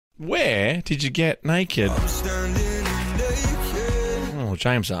Where did you get naked? Oh,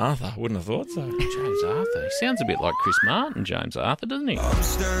 James Arthur. Wouldn't have thought so. James Arthur. He sounds a bit like Chris Martin, James Arthur, doesn't he?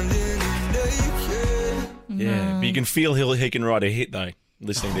 Yeah, but you can feel he can write a hit, though,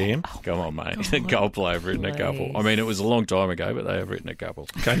 listening to him. Come on, mate. Coldplay have written a couple. I mean, it was a long time ago, but they have written a couple.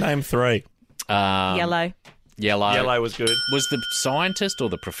 Okay, name three. Yellow. Yellow was good. Was the scientist or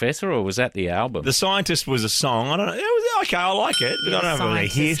the professor, or was that the album? The Scientist was a song. I don't know. It was okay. I like it, but I don't know if it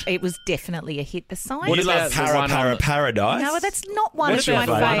was a hit. It was definitely a hit. The Scientist. What about Paradise? No, that's not one What's of the my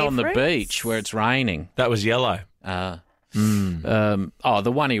one favourites. on the beach where it's raining? That was Yellow. The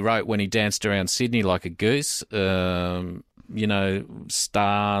one he wrote when he danced around Sydney like a goose.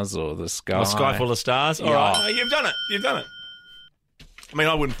 Stars or the sky. A Sky Full of Stars. All right, no, you've done it. I mean,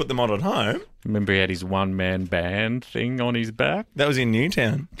 I wouldn't put them on at home. Remember he had his one-man band thing on his back? That was in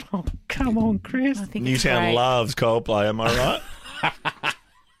Newtown. Oh, come on, Chris. I think it's Newtown great. loves Coldplay, am I right? Oh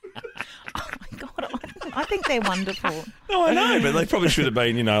my God, I think they're wonderful. No, I know, but they probably should have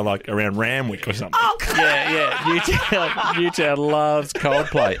been, like around Ramwick or something. Oh, God. Yeah. Newtown loves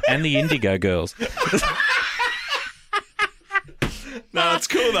Coldplay and the Indigo Girls. No, it's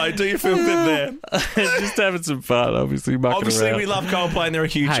cool though. Do you feel good there? Just having some fun, obviously. Obviously, we love Coldplay and they're a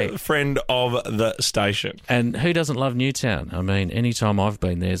huge friend of the station. And who doesn't love Newtown? I mean, any time I've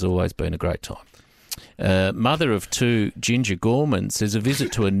been there's always been a great time. Mother of two, Ginger Gorman, says a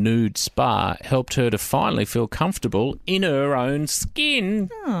visit to a nude spa helped her to finally feel comfortable in her own skin.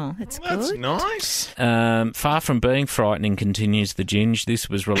 Oh, that's good. That's nice. Far from being frightening, continues the Ginge, this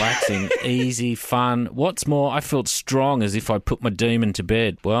was relaxing, easy, fun. What's more, I felt strong as if I put my demon to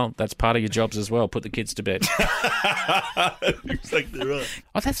bed. Well, that's part of your jobs as well, put the kids to bed. Exactly right.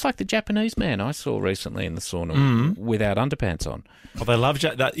 Oh, that's like the Japanese man I saw recently in the sauna without underpants on. Well, they love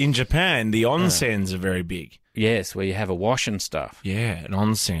that. In Japan, the onsens are very big. Yes, where you have a wash and stuff. Yeah, an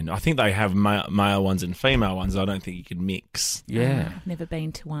onsen. I think they have male ones and female ones. I don't think you can mix. Yeah. I've never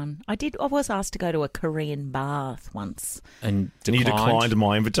been to one. I was asked to go to a Korean bath once. And you declined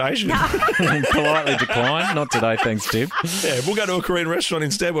my invitation. Politely declined. Not today, thanks, Tim. Yeah, we'll go to a Korean restaurant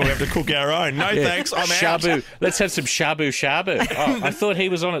instead where we have to cook our own. No, thanks, I'm shabu. out. Let's have some shabu. Oh, I thought he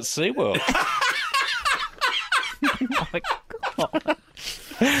was on at SeaWorld. Oh, my God.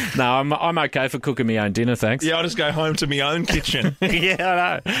 No, I'm okay for cooking my own dinner, thanks. Yeah, I'll just go home to my own kitchen.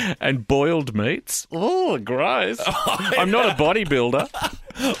 Yeah, I know. And boiled meats. Oh, gross. I'm not a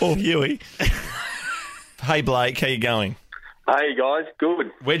bodybuilder. Or Huey. Hey, Blake, how you going? Hey guys,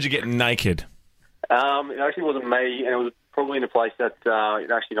 good. Where'd you get naked? It actually wasn't me, and it was probably in a place that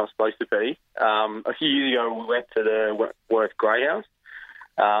it's actually not supposed to be. A few years ago, we went to the Worth Greyhounds,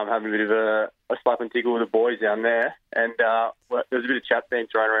 having a bit of a slap and tickle with the boys down there, and there was a bit of chat being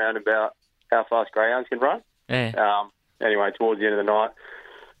thrown around about how fast greyhounds can run. Yeah. Anyway, towards the end of the night,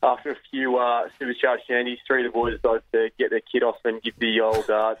 after a few supercharged shandies, three of the boys decided to get their kit off and give the old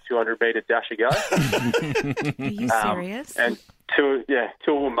 200-metre dash a go. Are you serious? And two of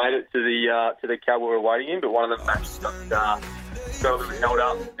them made it to the cab we were waiting in, but one of them actually got held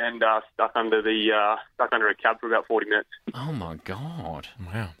up and stuck under a cab for about 40 minutes. Oh, my God.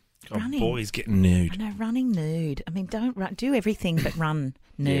 Wow. God, Running. boys getting nude. I know, running nude. I mean, don't do everything but run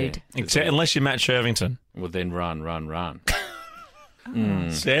nude. Yeah. Except, unless you're Matt Shervington. Well, then run.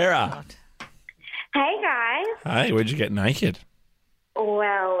 Sarah. Hey guys. Hey, where'd you get naked?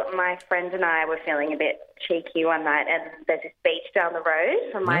 Well, my friend and I were feeling a bit cheeky one night, and there's this beach down the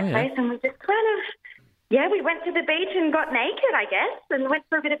road from my place, and we just we went to the beach and got naked, I guess, and went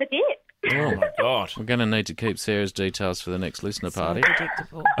for a bit of a dip. Oh, my God. We're going to need to keep Sarah's details for the next listener party.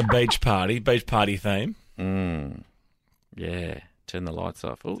 Predictable. A beach party theme. Yeah, turn the lights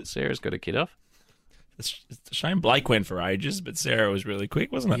off. Oh, Sarah's got a kid off. It's a shame Blake went for ages, but Sarah was really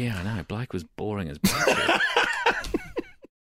quick, wasn't it? Yeah, I know. Blake was boring as bullshit.